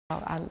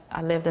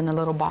I lived in a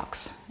little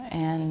box,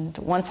 and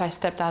once I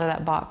stepped out of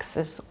that box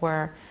is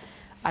where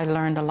I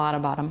learned a lot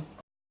about him.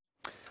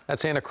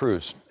 That's Ana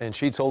Cruz, and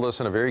she told us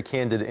in a very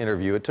candid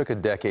interview it took a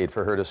decade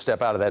for her to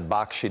step out of that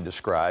box she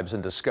describes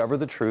and discover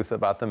the truth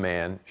about the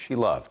man she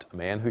loved, a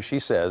man who she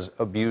says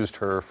abused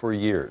her for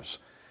years.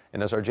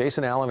 And as our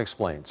Jason Allen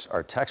explains,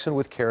 our Texan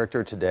with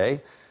character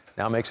today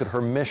now makes it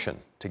her mission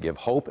to give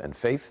hope and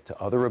faith to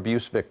other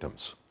abuse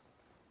victims.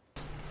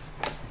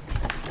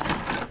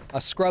 A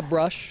scrub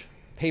brush,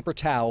 paper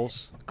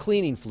towels,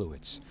 cleaning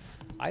fluids,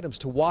 items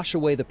to wash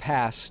away the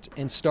past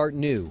and start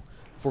new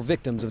for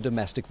victims of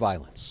domestic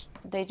violence.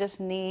 They just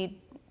need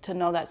to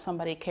know that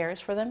somebody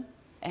cares for them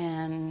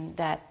and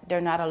that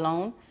they're not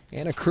alone.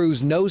 Ana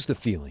Cruz knows the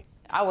feeling.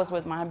 I was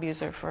with my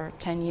abuser for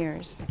 10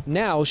 years.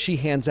 Now she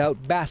hands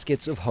out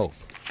baskets of hope.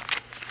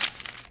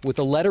 With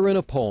a letter and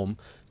a poem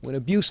when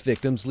abuse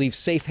victims leave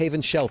safe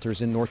haven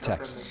shelters in North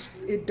Texas.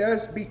 It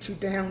does beat you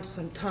down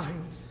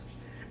sometimes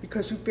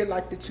because you feel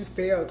like that you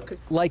failed.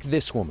 Like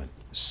this woman,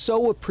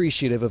 so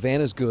appreciative of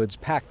Ana's goods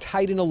packed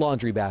tight in a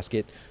laundry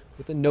basket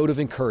with a note of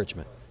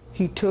encouragement.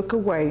 He took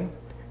away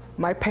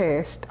my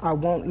past. I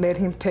won't let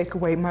him take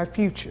away my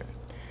future.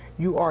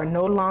 You are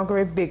no longer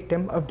a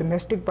victim of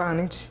domestic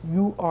violence.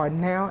 You are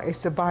now a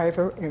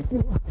survivor.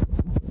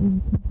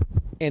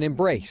 An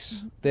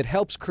embrace that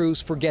helps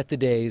Cruz forget the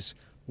days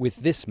with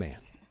this man.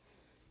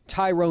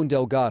 Tyrone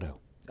Delgado,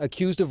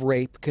 accused of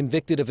rape,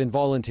 convicted of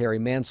involuntary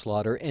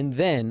manslaughter, and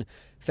then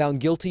found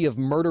guilty of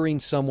murdering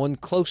someone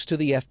close to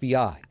the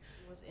FBI.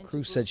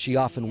 Cruz said she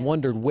often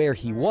wondered where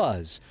he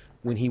was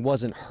when he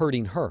wasn't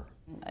hurting her.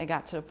 I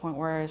got to the point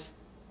where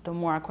the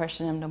more I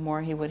questioned him, the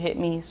more he would hit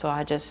me, so I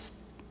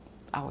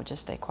would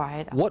just stay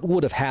quiet. What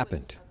would have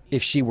happened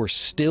if she were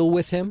still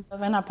with him?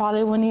 And I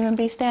probably wouldn't even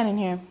be standing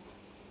here.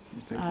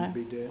 You think you'd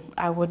be dead?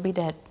 I would be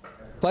dead.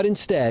 But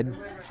instead,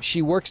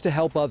 she works to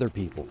help other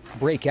people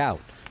break out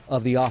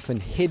of the often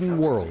hidden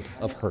world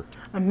of hurt.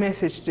 A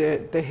message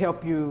to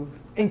help you,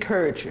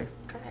 encourage you.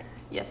 Correct.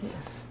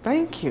 Yes.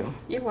 Thank you.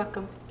 You're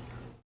welcome.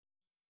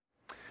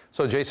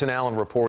 So Jason Allen reports.